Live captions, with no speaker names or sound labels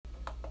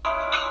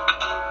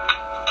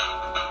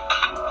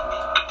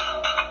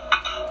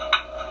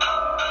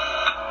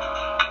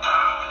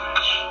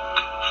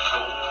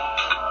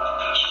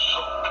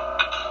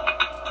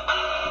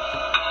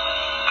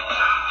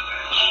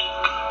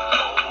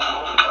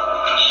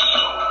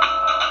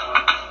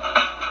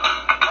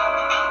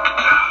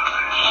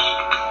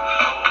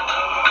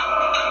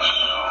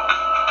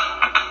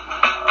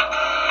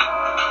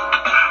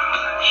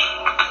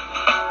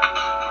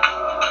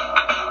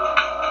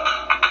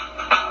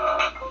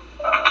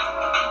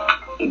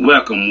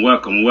Welcome,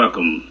 welcome,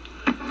 welcome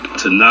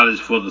to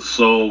Knowledge for the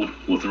Soul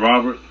with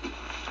Robert.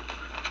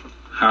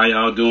 How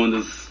y'all doing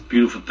this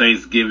beautiful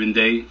Thanksgiving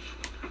Day,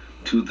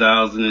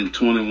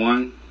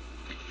 2021?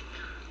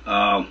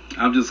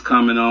 I'm just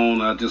coming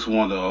on. I just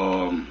want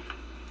to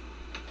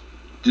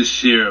just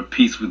share a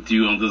piece with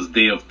you on this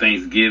day of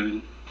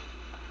Thanksgiving.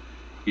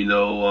 You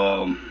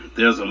know,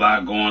 there's a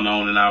lot going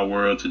on in our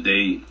world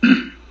today,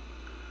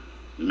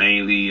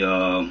 mainly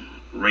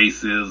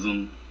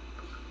racism.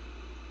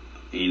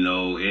 You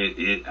know,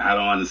 I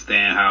don't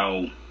understand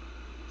how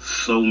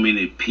so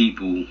many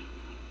people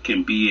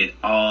can be at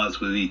odds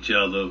with each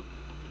other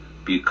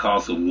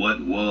because of what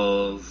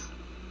was,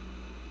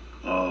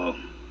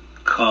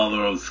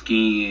 color of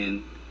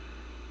skin,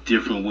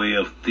 different way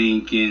of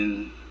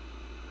thinking,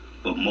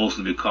 but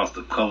mostly because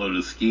the color of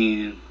the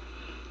skin.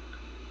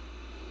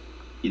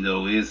 You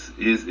know, it's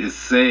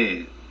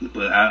sad,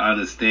 but I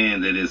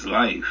understand that it's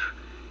life,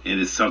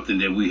 and it's something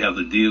that we have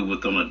to deal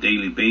with on a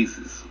daily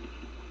basis,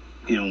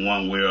 in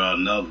one way or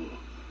another.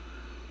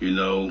 You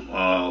know,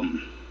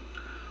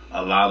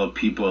 a lot of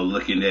people are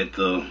looking at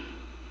the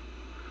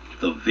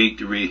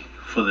victory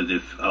for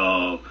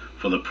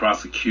the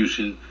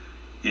prosecution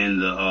in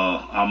the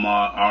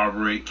Ahmaud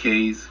Arbery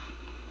case.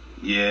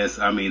 Yes,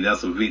 I mean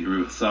that's a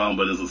victory for some,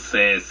 but it's a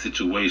sad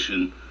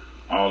situation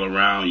all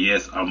around.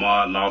 Yes,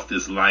 Ahmaud lost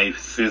his life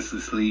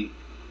senselessly,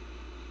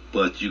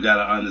 but you got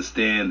to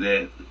understand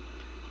that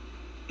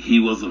he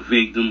was a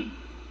victim.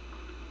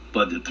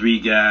 But the three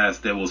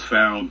guys that was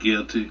found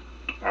guilty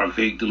are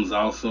victims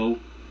also.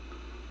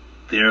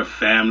 Their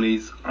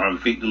families are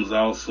victims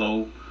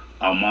also.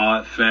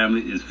 Ahmaud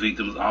family is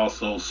victims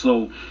also.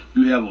 So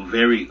you have a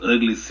very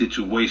ugly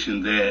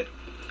situation that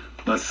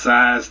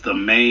besides the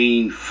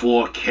main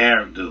four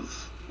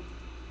characters,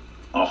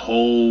 a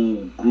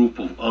whole group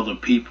of other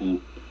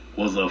people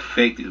was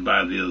affected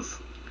by this.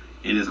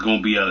 And it's going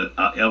to be an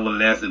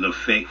everlasting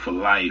effect for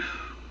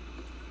life.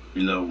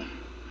 You know.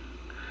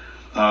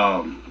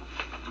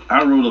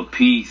 I wrote a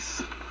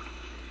piece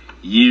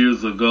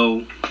years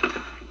ago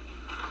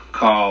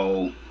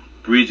called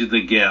Bridging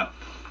the Gap,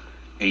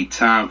 A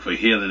Time for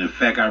Healing. In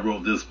fact, I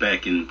wrote this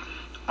back in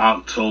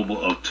October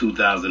of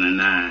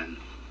 2009.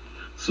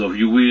 So if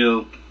you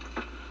will,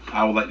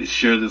 I would like to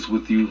share this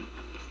with you.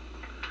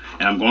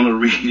 And I'm going to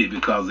read it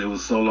because it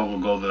was so long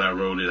ago that I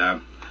wrote it.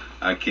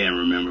 I can't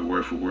remember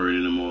word for word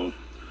anymore.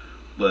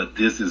 But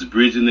this is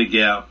Bridging the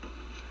Gap,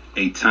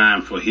 A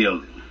Time for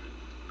Healing.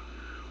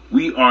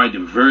 We are a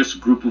diverse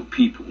group of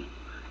people,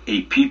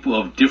 a people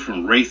of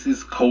different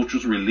races,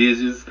 cultures,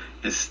 religions,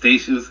 and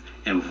stations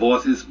and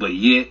voices, but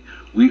yet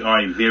we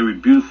are a very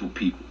beautiful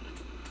people.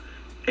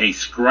 A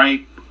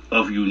stripe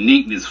of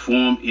uniqueness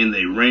formed in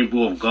the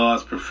rainbow of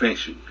God's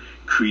perfection,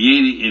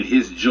 created in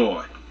His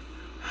joy,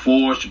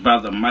 forged by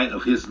the might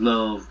of His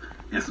love,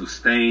 and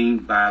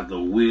sustained by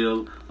the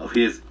will of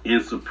His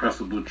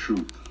insuppressible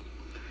truth.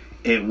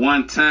 At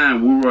one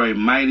time we were a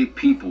mighty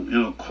people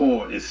in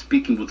accord and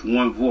speaking with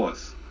one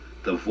voice,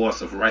 the voice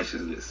of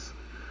righteousness.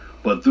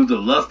 But through the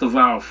lust of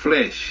our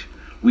flesh,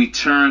 we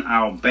turn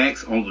our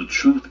backs on the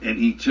truth and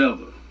each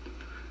other.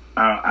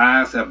 Our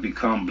eyes have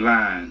become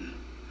blind,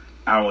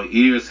 our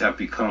ears have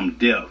become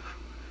deaf,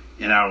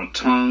 and our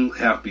tongues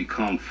have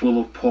become full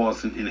of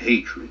poison and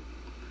hatred.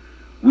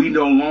 We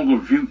no longer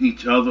view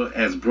each other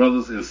as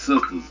brothers and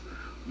sisters,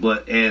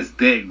 but as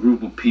that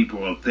group of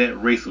people or that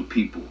race of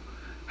people.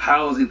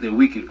 How is it that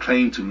we can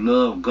claim to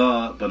love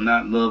God but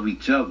not love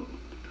each other?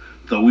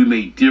 Though we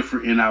may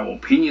differ in our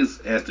opinions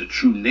as to the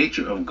true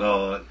nature of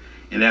God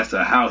and as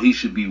to how He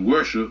should be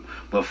worshipped,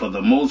 but for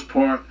the most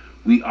part,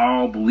 we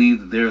all believe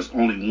that there is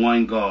only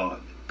one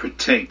God,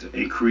 protector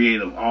and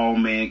creator of all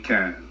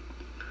mankind.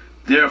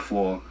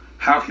 Therefore,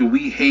 how can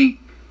we hate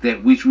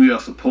that which we are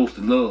supposed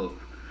to love?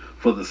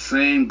 For the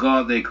same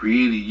God that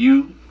created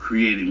you,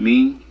 created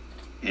me,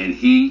 and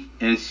he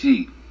and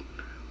she.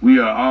 We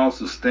are all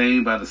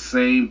sustained by the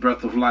same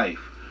breath of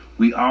life.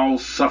 We all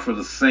suffer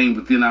the same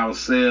within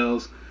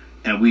ourselves,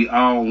 and we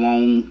all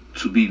long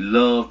to be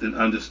loved and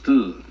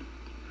understood.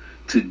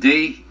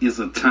 Today is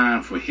a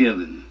time for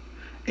healing,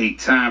 a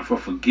time for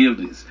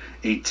forgiveness,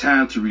 a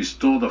time to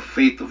restore the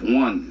faith of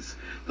oneness,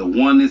 the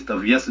oneness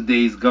of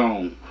yesterday's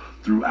gone,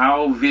 through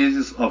our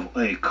visions of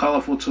a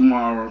colorful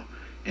tomorrow,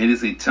 and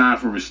it's a time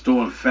for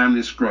restoring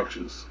family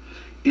structures.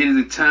 It is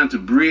a time to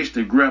bridge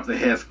the gap that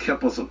has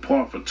kept us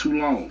apart for too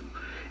long.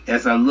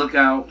 As I look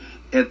out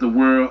at the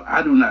world,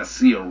 I do not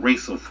see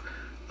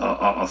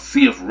a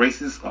sea of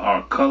races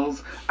or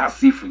colors. I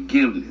see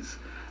forgiveness.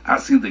 I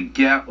see the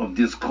gap of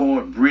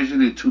discord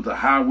bridging into the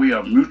highway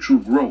of mutual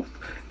growth,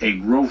 a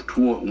growth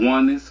toward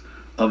oneness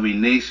of a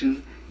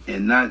nation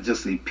and not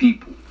just a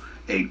people,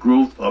 a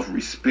growth of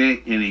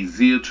respect and a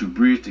zeal to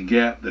bridge the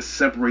gap that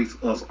separates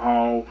us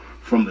all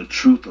from the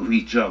truth of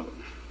each other.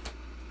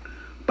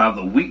 By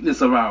the weakness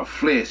of our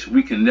flesh,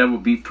 we can never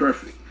be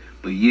perfect,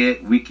 but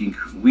yet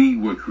we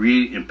were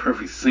created in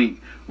perfect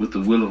sync with the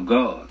will of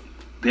God.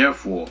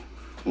 Therefore,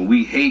 when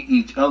we hate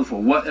each other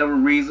for whatever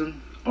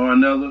reason or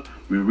another,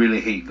 we really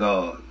hate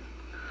God.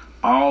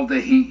 all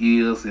that he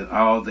is and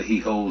all that he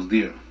holds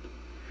dear.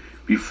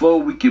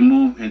 Before we can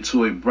move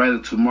into a brighter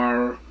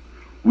tomorrow,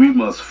 we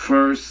must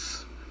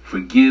first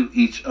forgive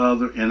each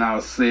other and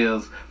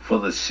ourselves for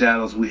the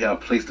shadows we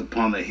have placed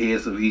upon the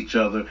heads of each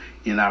other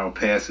in our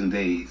passing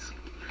days.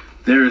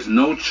 There is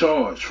no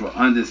charge for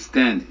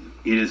understanding.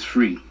 It is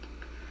free.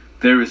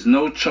 There is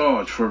no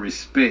charge for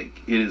respect.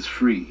 It is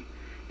free.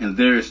 And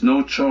there is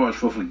no charge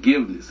for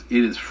forgiveness.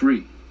 It is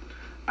free.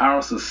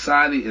 Our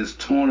society is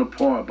torn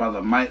apart by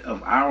the might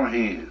of our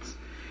hands,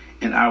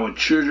 and our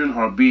children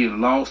are being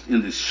lost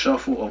in the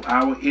shuffle of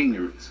our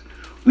ignorance.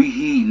 We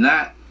heed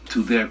not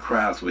to their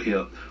cries for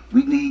help.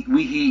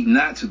 We heed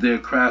not to their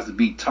cries to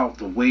be taught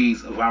the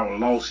ways of our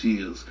lost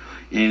years,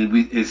 and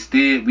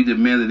instead we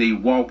demand that they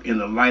walk in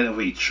the light of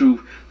a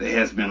truth that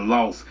has been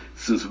lost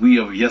since we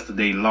of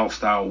yesterday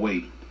lost our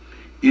way.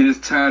 It is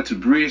time to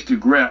bridge the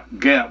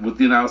gap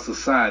within our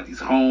societies,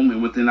 home,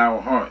 and within our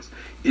hearts.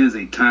 It is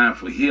a time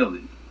for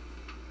healing.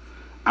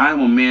 I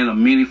am a man of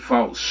many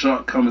faults,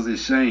 shortcomings, and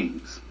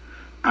shames.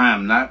 I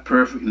am not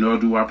perfect, nor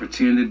do I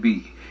pretend to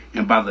be,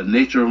 and by the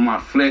nature of my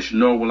flesh,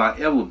 nor will I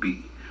ever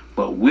be.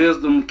 But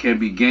wisdom can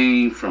be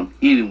gained from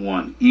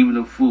anyone, even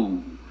a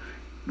fool,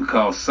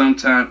 because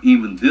sometimes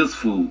even this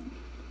fool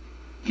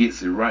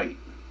gets it right.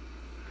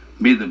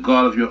 May the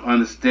God of your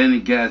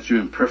understanding guide you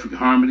in perfect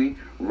harmony,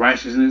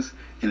 righteousness,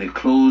 and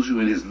enclose you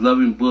in his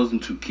loving bosom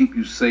to keep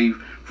you safe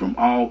from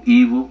all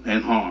evil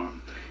and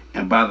harm.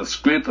 And by the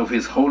strength of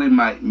his holy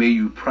might, may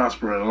you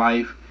prosper in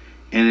life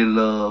and in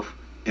love,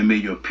 and may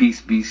your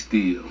peace be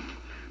still.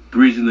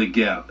 Bridging the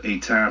gap, a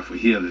time for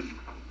healing.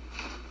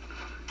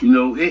 You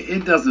know,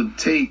 it doesn't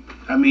take,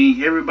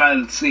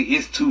 everybody say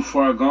it's too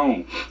far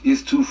gone.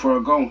 It's too far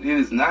gone. It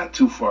is not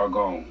too far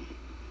gone.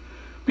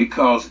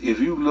 Because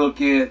if you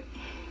look at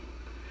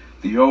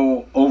the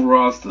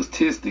overall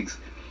statistics,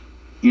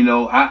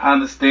 I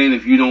understand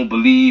if you don't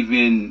believe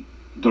in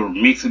the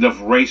mixing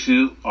of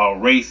races,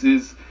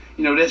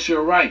 that's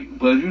your right.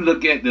 But if you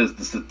look at the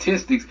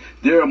statistics,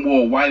 there are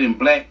more white and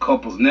black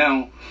couples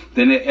now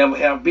than there ever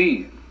have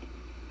been.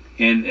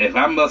 And if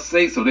I must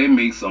say so, they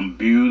make some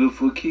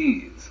beautiful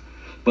kids.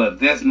 But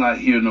that's not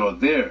here nor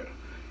there.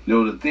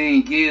 The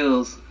thing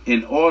is,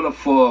 in order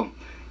for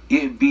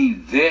it be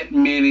that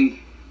many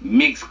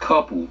mixed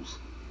couples,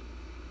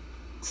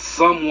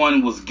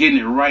 someone was getting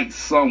it right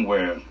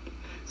somewhere.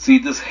 See,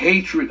 this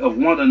hatred of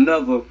one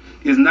another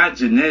is not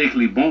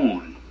genetically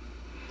born.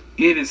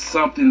 It is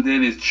something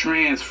that is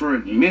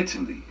transferred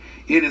mentally.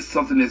 It is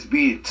something that's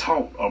being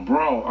taught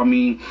abroad.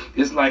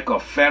 It's like a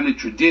family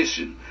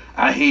tradition.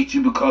 I hate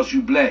you because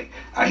you black.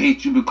 I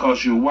hate you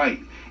because you're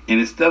white. And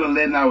instead of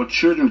letting our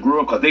children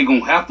grow up, because they're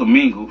going to have to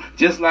mingle,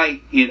 just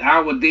like in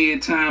our day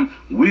and time,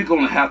 we're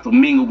going to have to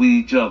mingle with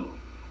each other.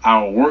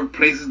 Our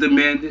workplaces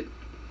demand it.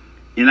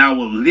 In our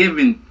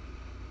living,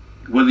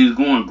 whether you're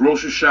going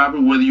grocery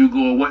shopping, whether you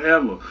go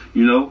wherever,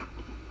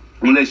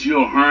 unless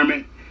you're a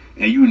hermit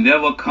and you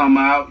never come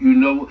out,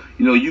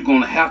 you're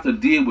going to have to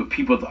deal with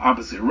people of the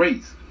opposite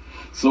race.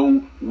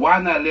 So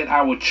why not let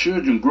our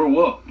children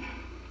grow up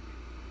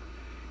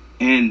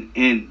and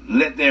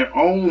let their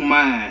own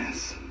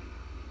minds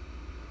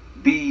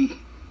be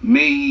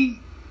made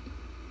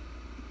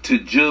to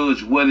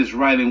judge what is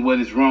right and what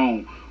is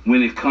wrong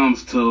when it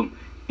comes to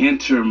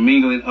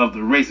intermingling of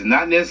the races.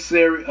 Not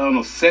necessarily on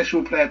a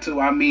sexual plateau.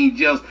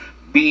 Just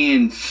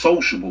being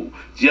sociable,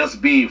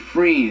 just being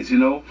friends,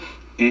 and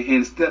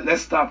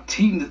let's stop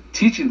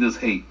teaching this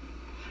hate,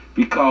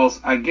 because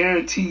I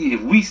guarantee you,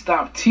 if we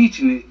stop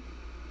teaching it,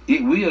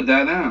 it will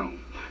die down,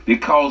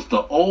 because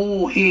the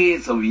old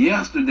heads of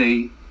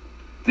yesterday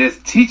that's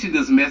teaching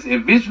this mess,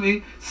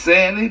 eventually,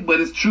 sadly,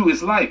 but it's true,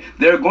 it's life,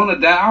 they're going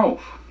to die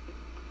off.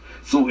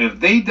 So if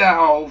they die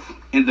off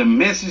and the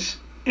message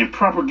and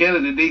propaganda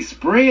that they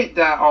spread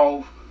die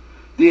off,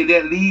 then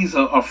that leaves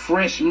a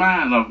fresh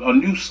mind, a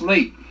new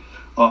slate,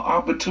 an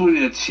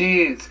opportunity, a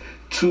chance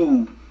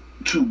to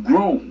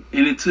grow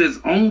and into his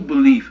own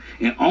belief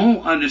and own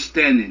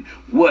understanding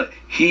what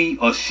he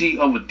or she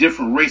of a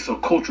different race or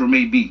culture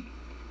may be.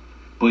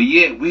 But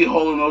yet we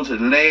holding on to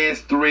the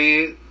last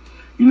thread.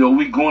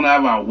 We going out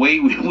of our way.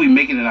 We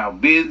making it our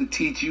business to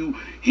teach you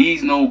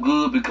he's no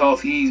good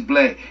because he's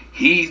black.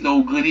 He's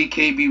no good. He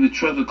can't be with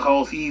trust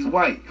because he's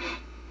white.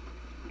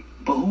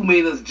 But who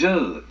made us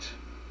judge?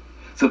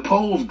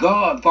 Suppose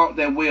God thought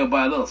that way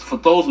about us. For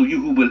those of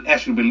you who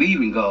actually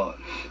believe in God,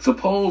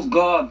 suppose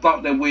God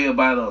thought that way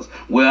about us.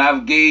 Well,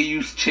 I've gave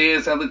you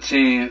chance after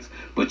chance,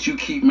 but you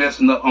keep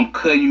messing up. I'm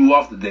cutting you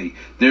off today.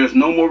 There's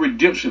no more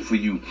redemption for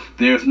you.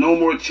 There's no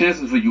more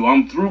chances for you.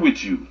 I'm through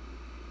with you.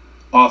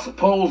 Or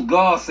suppose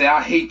God say,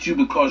 I hate you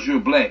because you're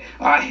black.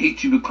 I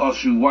hate you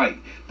because you're white.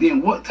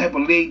 Then what type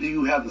of leg do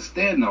you have to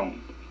stand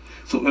on?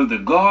 So if the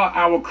God,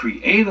 our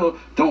creator,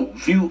 don't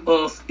view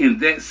us in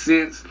that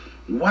sense,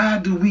 why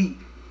do we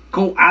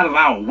go out of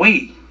our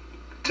way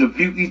to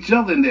view each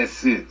other in that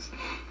sense?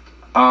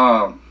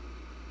 I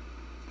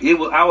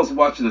was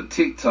watching a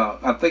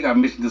TikTok. I think I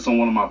mentioned this on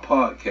one of my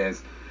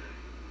podcasts,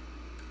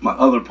 my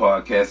other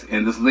podcasts,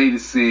 and this lady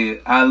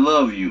said, I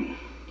love you.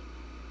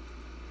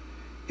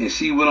 And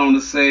she went on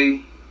to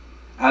say,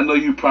 I know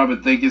you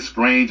probably think it's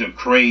strange or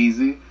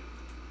crazy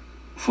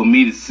for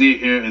me to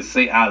sit here and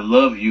say I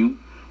love you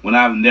when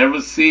I've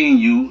never seen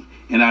you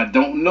and I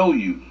don't know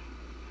you.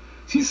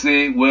 She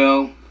said,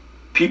 well,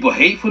 people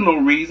hate for no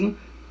reason.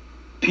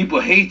 People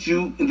hate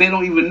you and they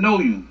don't even know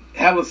you.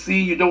 Haven't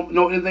seen you, don't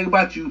know anything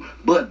about you,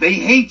 but they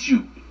hate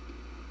you.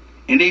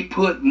 And they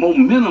put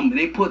momentum,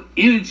 they put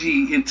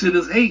energy into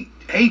this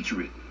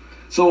hatred.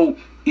 So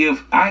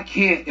if I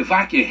can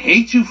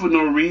hate you for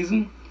no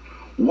reason,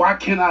 why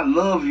can't I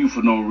love you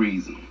for no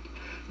reason?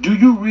 Do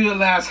you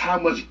realize how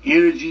much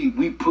energy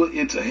we put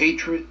into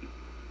hatred?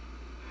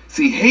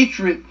 See,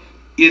 hatred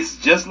is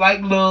just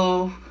like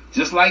love,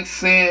 just like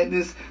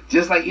sadness,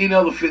 just like any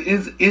other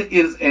feeling. It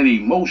is an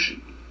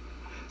emotion.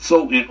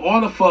 So in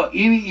order for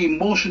any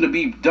emotion to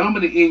be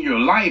dominant in your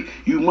life,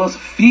 you must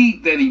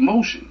feed that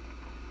emotion.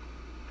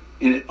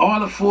 And in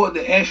order for it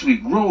to actually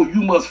grow,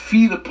 you must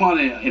feed upon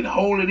it and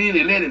hold it in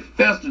and let it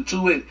fester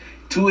till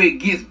it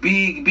gets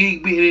big,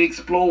 and it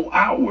explodes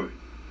outward.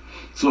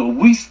 So if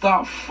we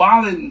stop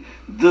following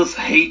this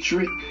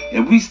hatred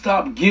and we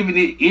stop giving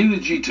it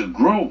energy to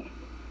grow,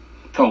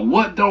 because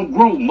what don't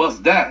grow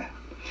must die.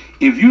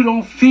 If you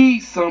don't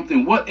feed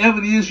something, whatever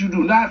it is you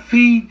do not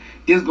feed,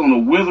 it's going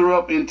to wither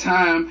up in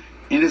time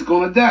and it's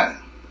going to die.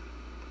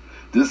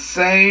 The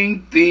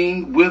same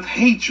thing with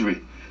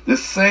hatred. The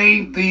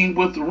same thing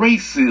with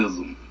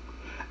racism.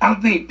 I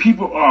think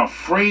people are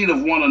afraid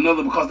of one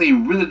another because they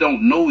really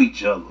don't know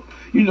each other.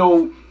 You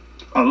know,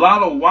 a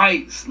lot of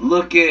whites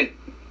look at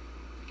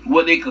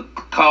what they could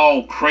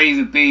call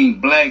crazy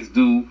things blacks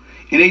do,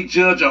 and they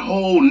judge a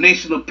whole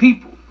nation of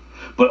people.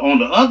 But on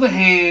the other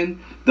hand,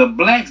 the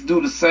blacks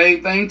do the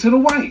same thing to the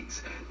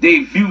whites. They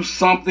view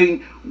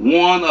something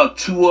one or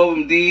two of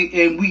them did,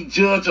 and we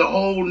judge a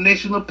whole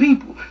nation of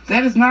people.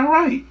 That is not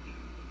right.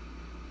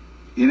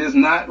 It is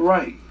not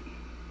right.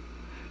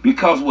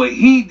 Because what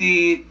he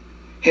did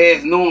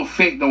has no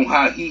effect on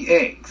how he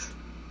acts.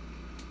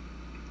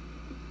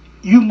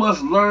 You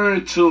must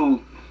learn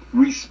to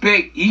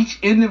respect each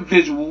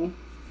individual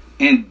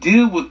and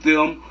deal with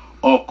them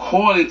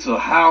according to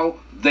how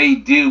they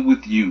deal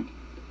with you.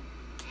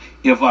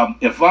 If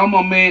I'm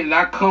a man and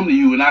I come to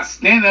you and I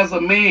stand as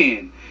a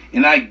man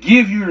and I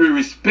give you the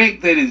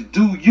respect that is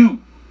due you,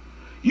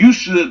 you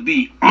should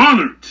be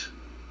honored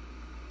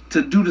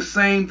to do the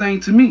same thing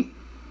to me.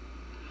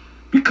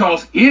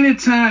 Because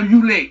anytime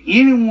you let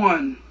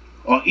anyone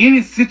or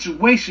any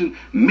situation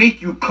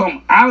make you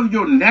come out of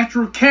your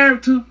natural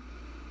character,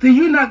 then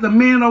you're not the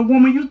man or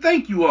woman you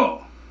think you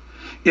are.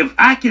 If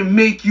I can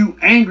make you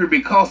angry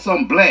because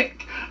I'm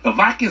black, if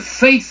I can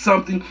say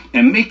something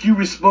and make you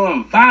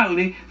respond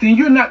violently, then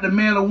you're not the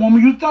man or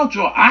woman you thought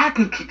you are. I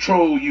can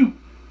control you.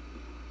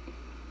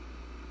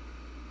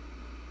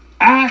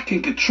 I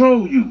can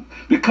control you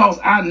because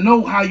I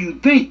know how you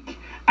think.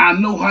 I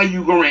know how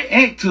you're going to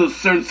react to a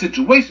certain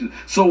situation.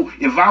 So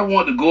if I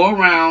want to go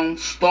around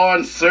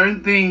starting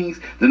certain things,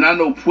 then I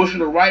know pushing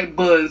the right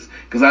buttons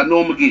because I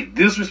know I'm going to get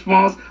this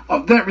response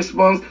or that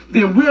response,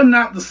 then we're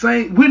not the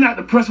same. We're not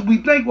the person we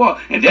think we are.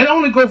 And that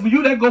only go for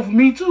you, that go for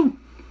me too.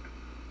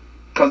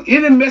 Because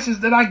any message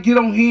that I get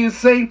on here and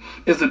say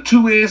is a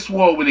two-edged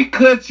sword. When it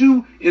cuts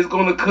you, it's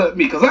going to cut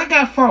me. Because I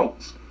got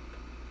faults.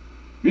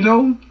 You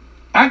know,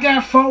 I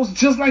got faults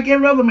just like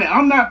every other man.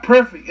 I'm not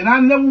perfect and I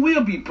never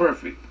will be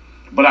perfect.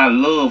 But I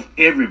love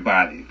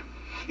everybody.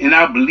 And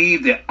I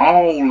believe that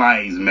all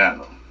lives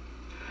matter.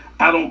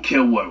 I don't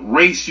care what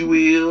race you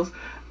is.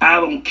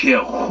 I don't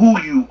care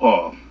who you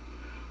are.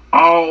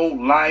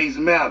 All lives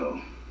matter.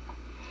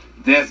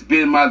 That's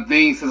been my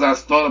thing since I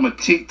started my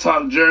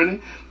TikTok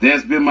journey.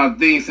 That's been my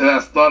thing since I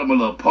started my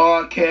little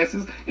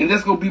podcasts. And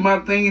that's going to be my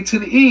thing until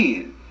the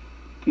end.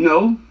 You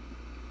know,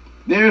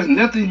 there's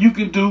nothing you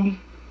can do.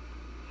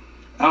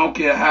 I don't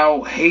care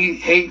how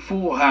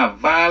hateful or how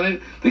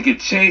violent they can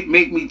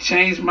make me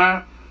change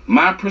my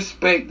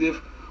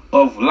perspective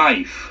of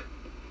life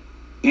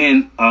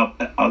and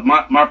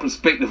my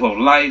perspective of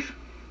life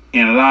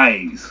and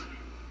lives.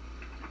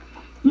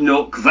 You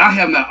know, because I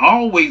have not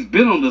always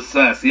been on the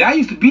side. See, I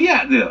used to be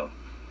out there.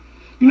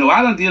 You know,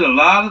 I done did a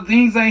lot of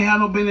things I ain't had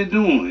no business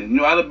doing. You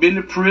know, I done been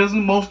to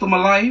prison most of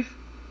my life.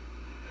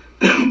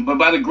 But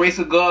by the grace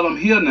of God, I'm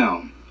here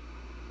now.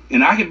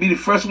 And I can be the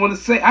first one to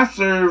say I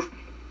served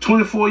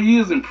 24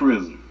 years in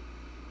prison.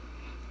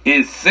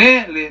 And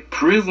sadly,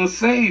 prison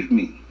saved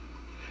me.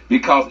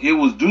 Because it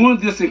was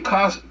during this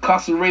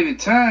incarcerated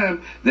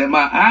time that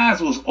my eyes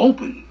was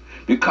open.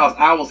 Because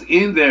I was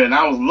in there and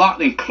I was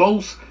locked in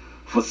close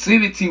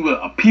vicinity with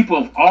people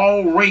of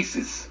all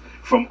races,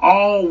 from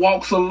all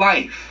walks of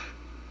life.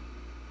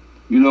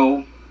 You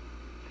know,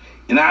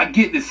 and I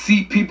get to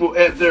see people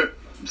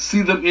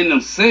see them in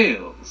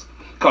themselves.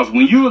 Because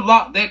when you're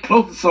locked that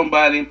close to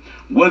somebody,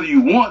 whether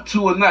you want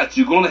to or not,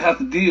 you're going to have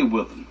to deal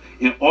with them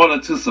in order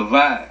to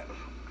survive.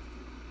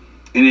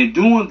 And in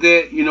doing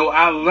that, you know,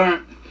 I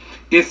learned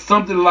it's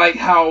something like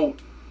how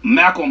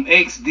Malcolm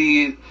X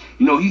did.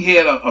 You know, he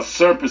had a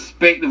certain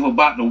perspective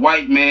about the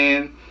white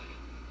man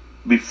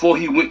before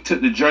he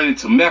took the journey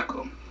to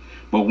Mecca.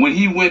 But when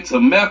he went to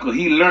Mecca,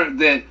 he learned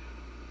that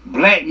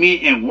black men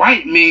and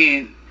white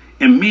men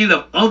and men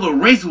of other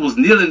races was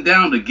kneeling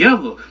down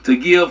together to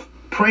give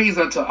praise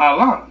unto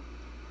Allah,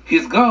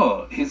 his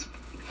God, his,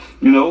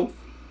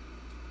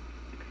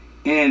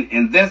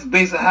 and that's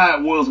basically how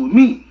it was with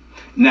me.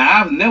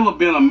 Now, I've never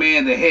been a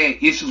man that had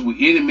issues with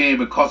any man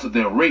because of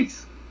their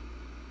race.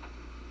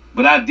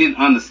 But I didn't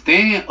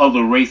understand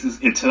other races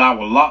until I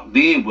was locked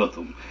in with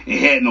them and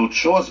had no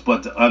choice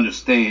but to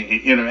understand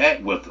and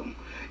interact with them.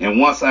 And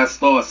once I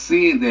started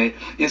seeing that,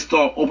 it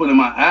started opening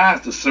my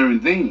eyes to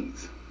certain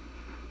things.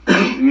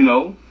 I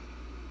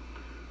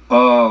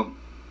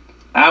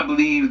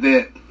believe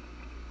that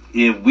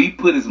if we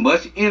put as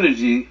much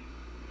energy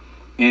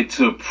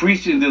into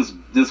preaching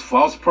this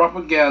false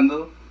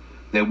propaganda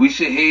that we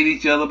should hate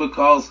each other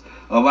because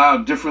of our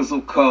difference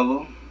of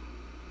color,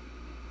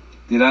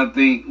 then I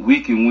think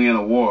we can win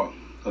a war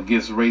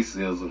against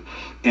racism.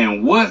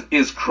 And what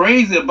is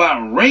crazy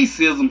about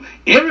racism,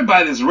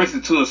 everybody is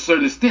racist to a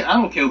certain extent. I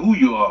don't care who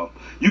you are.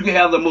 You can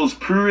have the most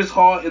purest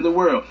heart in the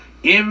world.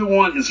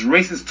 Everyone is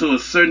racist to a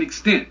certain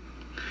extent.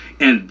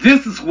 And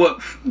this is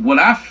what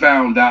I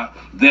found out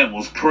that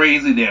was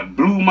crazy, that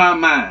blew my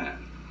mind.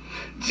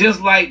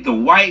 Just like the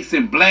whites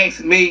and blacks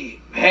may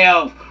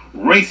have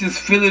racist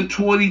feeling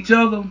toward each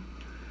other,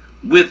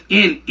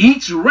 within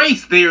each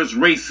race there's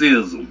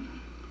racism.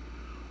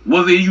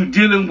 Whether you're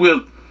dealing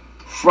with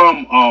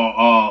from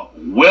a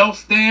wealth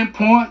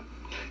standpoint,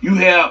 you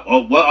have,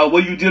 whether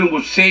you're dealing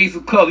with shades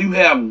of color, you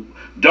have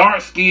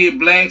dark-skinned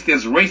blacks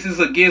that's racist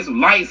against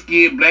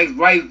light-skinned blacks,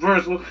 vice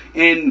versa,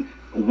 and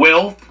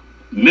wealth,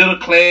 middle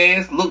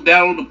class, look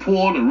down on the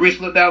poor, the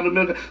rich look down on the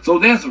middle class. So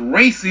that's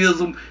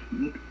racism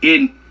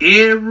in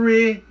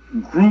every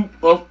group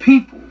of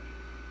people.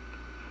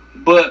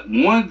 But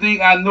one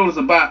thing I noticed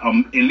about,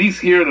 at least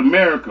here in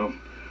America,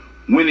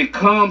 when it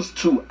comes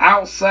to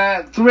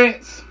outside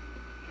threats,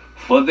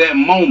 for that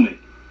moment,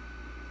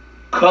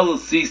 color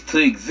cease to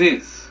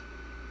exist.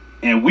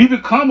 And we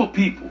become a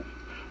people.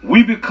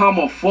 We become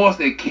a force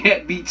that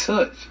can't be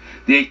touched,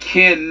 that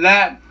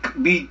cannot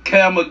be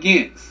come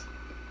against.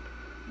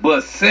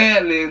 But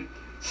sadly,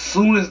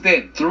 soon as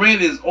that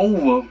threat is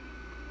over,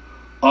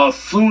 as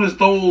soon as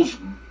those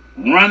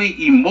running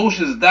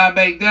emotions die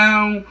back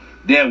down,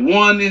 that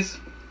oneness,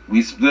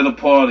 we split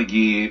apart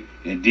again,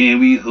 and then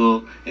we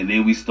hook, and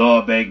then we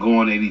start back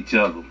going at each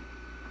other.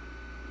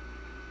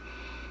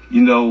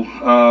 We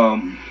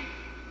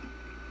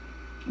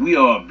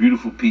are a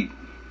beautiful people.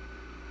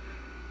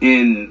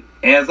 And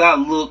as I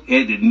look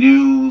at the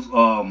news,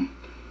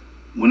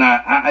 when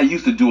I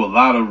used to do a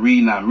lot of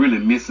reading, I really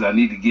miss it. I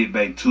need to get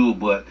back to it.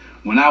 But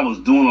when I was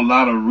doing a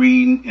lot of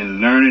reading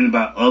and learning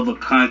about other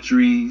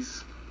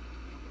countries,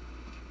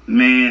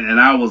 man, and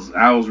I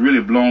was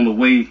really blown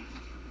away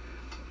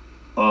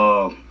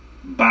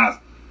by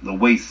the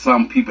way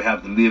some people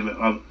have to live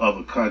in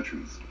other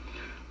countries.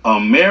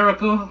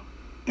 America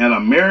and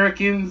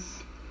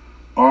Americans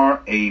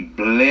are a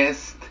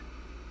blessed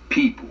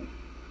people.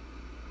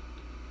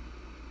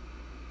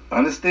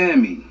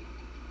 Understand me.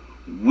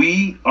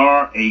 We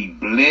are a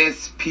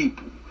blessed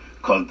people.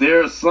 Because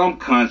there are some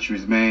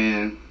countries,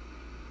 man,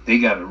 they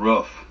got it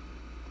rough.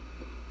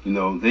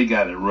 They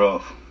got it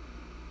rough.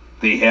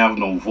 They have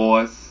no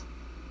voice.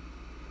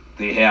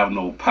 They have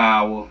no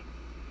power.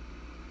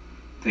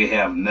 They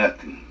have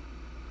nothing.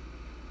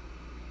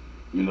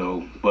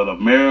 But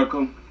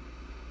America,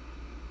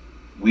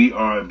 we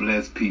are a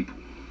blessed people.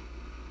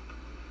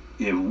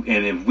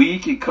 If we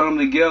can come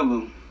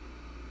together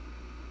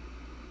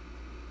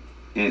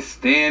and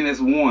stand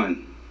as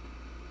one,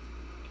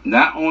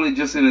 not only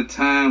just in the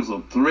times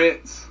of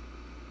threats,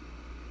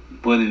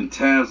 but in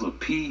times of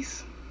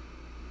peace,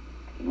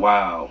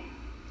 wow,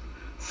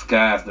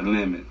 sky's the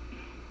limit.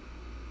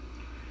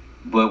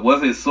 But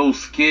what is so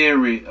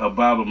scary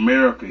about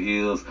America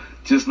is,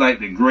 just like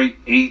the great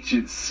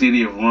ancient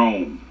city of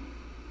Rome,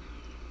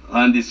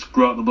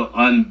 indestructible,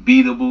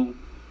 unbeatable,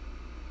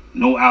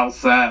 no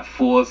outside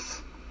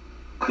force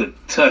could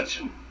touch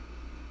them.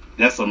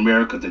 That's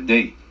America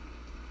today.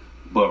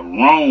 But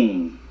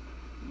Rome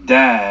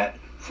died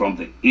from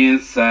the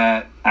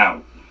inside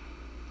out.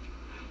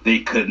 They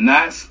could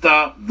not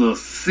stop the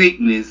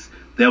sickness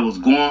that was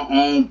going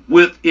on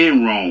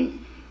within Rome.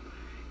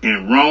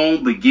 And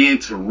Rome began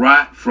to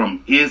rot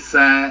from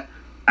inside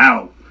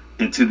out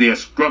until their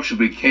structure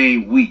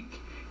became weak.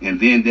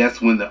 And then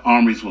that's when the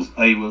armies was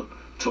able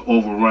to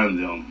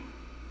overrun them.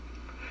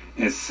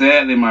 And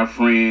sadly, my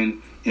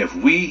friend, if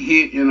we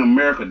here in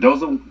America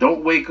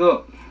don't wake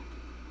up,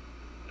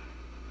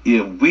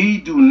 if we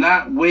do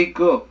not wake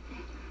up,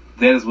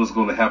 that is what's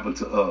going to happen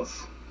to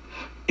us.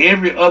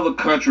 Every other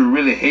country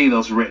really hates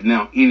us right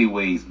now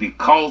anyways,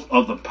 because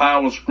of the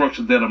power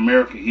structure that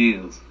America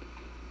is.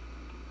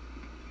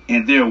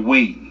 And they're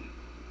waiting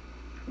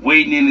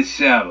in the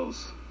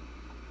shadows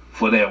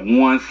for that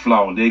one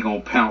flaw. They're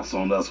going to pounce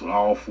on us with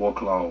all four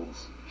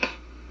claws.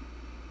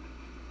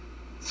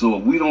 So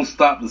if we don't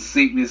stop the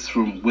sickness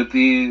from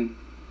within,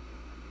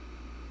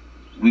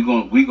 we're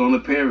going to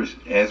perish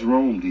as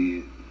Rome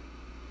did.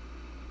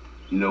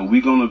 You know,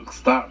 we're going to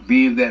stop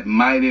being that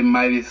mighty,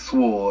 mighty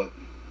sword,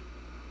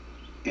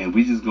 and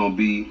we just going to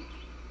be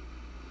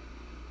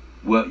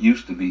what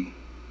used to be.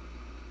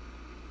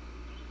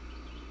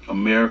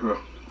 America,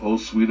 oh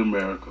sweet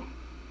America,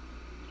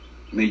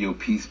 may your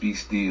peace be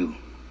still,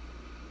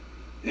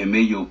 and may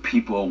your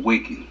people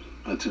awaken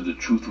unto the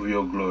truth of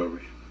your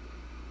glory.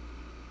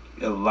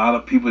 A lot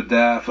of people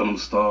died for them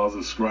stars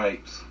and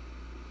stripes,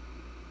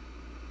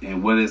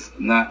 and what is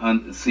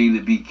not seen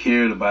to be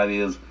cared about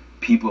is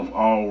people of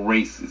all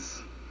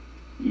races,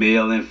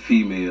 male and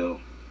female,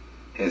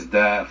 has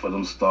died for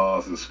them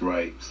stars and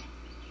stripes.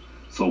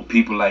 So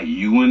people like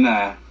you and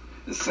I,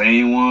 the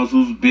same ones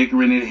who's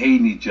bickering and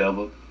hating each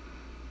other,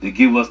 they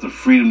give us the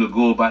freedom to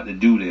go about to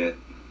do that.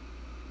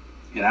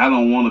 And I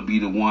don't want to be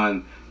the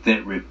one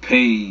that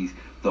repays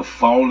the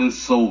fallen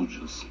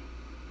soldiers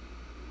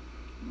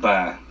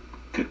by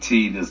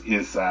continuous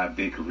inside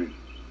bickering.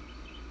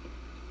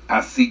 I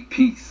seek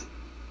peace,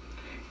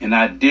 and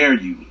I dare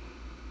you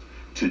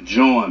to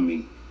join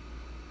me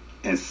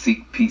and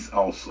seek peace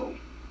also.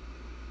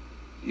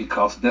 It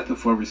costs nothing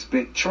for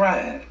respect. Try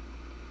it.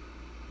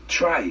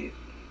 Try it.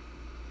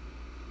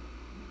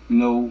 You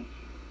know,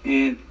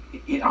 and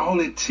all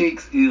it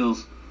takes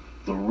is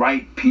the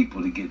right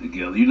people to get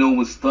together. You know,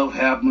 when stuff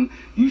happens,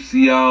 you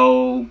see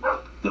all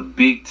the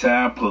big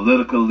time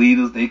political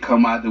leaders, they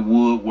come out the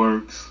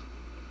woodworks,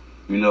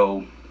 you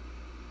know,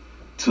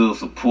 to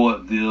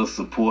support this,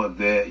 support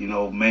that, you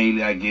know,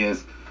 mainly, I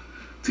guess,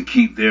 to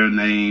keep their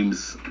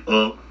names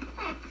up.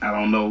 I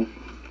don't know.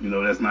 You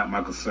know, that's not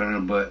my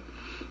concern. But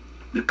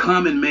the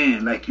common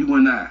man, like you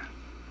and I,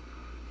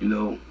 you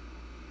know,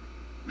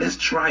 let's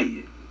try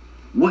it.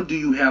 What do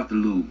you have to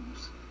lose?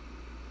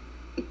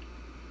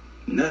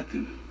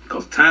 Nothing.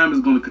 Because time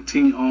is going to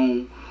continue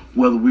on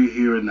whether we're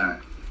here or not.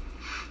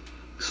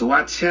 So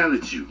I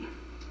challenge you.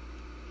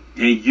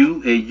 And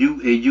you, and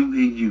you, and you,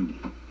 and you.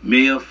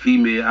 Male,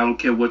 female, I don't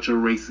care what your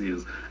race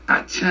is.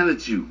 I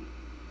challenge you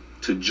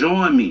to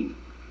join me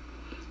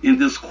in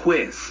this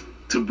quest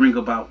to bring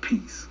about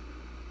peace.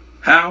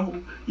 How?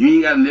 You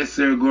ain't got to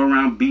necessarily go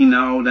around beating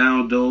all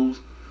down those.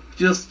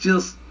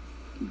 Just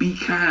be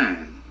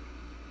kind.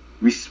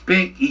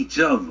 Respect each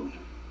other.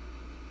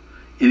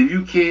 And if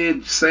you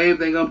can, same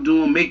thing I'm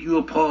doing, make you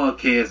a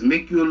podcast,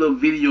 make you a little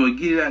video and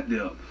get it out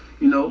there.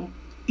 You know,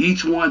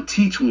 each one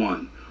teach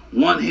one.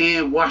 One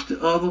hand wash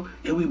the other,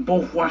 and we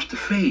both wash the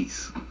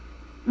face.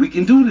 We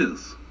can do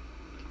this.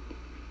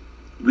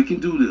 We can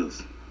do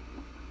this.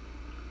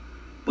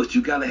 But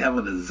you got to have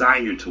a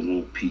desire to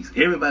want peace.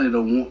 Everybody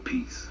don't want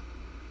peace.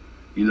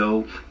 You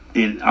know,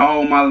 in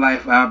all my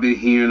life I've been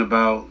hearing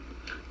about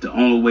the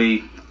only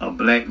way a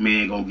black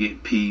man gonna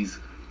get peace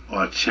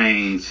or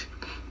change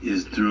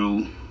is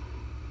through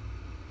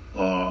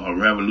a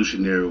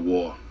revolutionary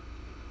war.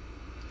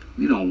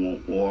 We don't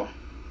want war.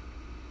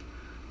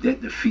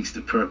 That defeats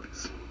the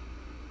purpose.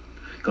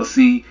 Cause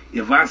see,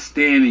 if I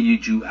stand and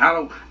you,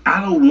 I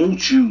don't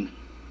want you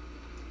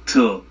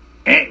to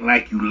act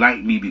like you like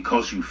me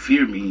because you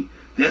fear me.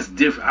 That's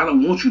different. I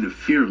don't want you to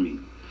fear me.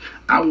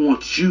 I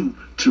want you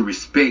to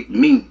respect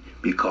me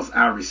because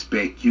I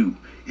respect you,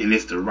 and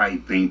it's the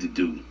right thing to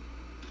do.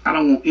 I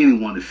don't want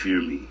anyone to fear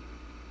me.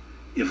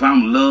 If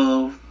I'm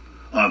loved,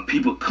 or if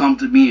people come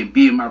to me and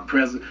be in my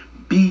presence,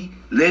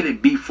 let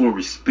it be for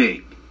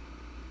respect.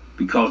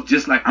 Because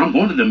just like I'm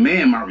going to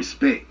demand my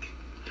respect,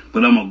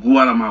 but I'm going to go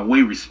out of my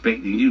way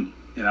respecting you.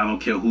 And I don't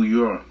care who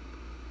you are.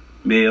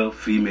 Male,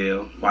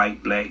 female,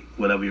 white, black,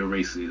 whatever your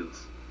race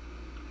is.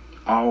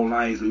 All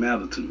lives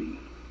matter to me.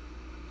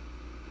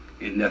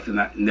 And nothing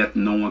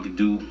no one can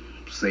do,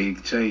 say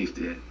to change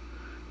that.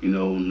 You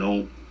know,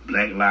 no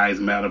Black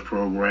Lives Matter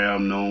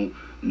program,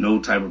 no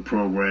type of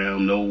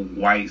program, no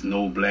whites,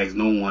 no blacks,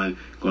 no one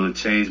gonna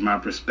change my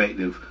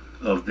perspective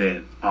of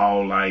that.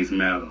 All lives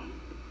matter.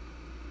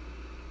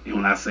 And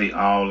when I say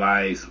all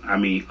lives, I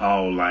mean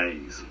all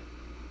lives.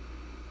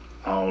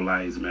 All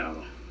lives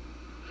matter.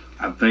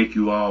 I thank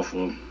you all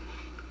for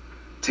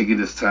taking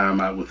this time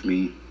out with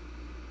me.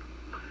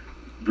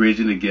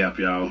 Bridging the gap,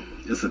 y'all.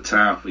 It's a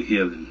time for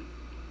healing.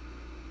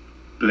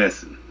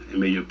 Blessing, and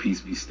may your peace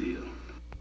be still.